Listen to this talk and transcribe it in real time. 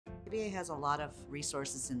ABA has a lot of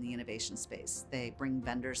resources in the innovation space. They bring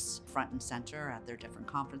vendors front and center at their different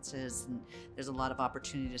conferences, and there's a lot of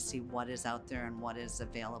opportunity to see what is out there and what is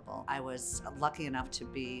available. I was lucky enough to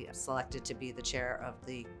be selected to be the chair of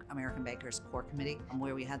the American Bankers Core Committee,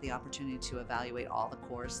 where we had the opportunity to evaluate all the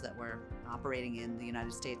cores that were operating in the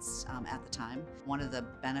United States at the time. One of the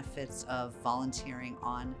benefits of volunteering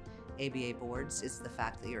on ABA boards is the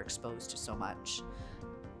fact that you're exposed to so much.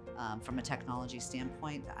 From a technology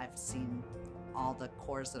standpoint, I've seen all the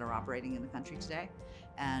cores that are operating in the country today,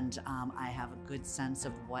 and I have a good sense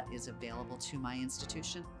of what is available to my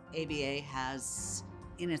institution. ABA has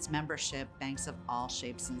in its membership banks of all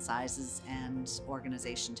shapes and sizes and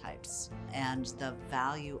organization types. And the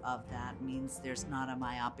value of that means there's not a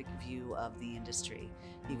myopic view of the industry.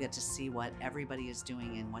 You get to see what everybody is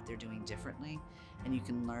doing and what they're doing differently, and you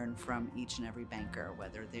can learn from each and every banker,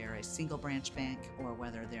 whether they're a single branch bank or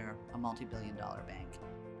whether they're a multi-billion-dollar bank.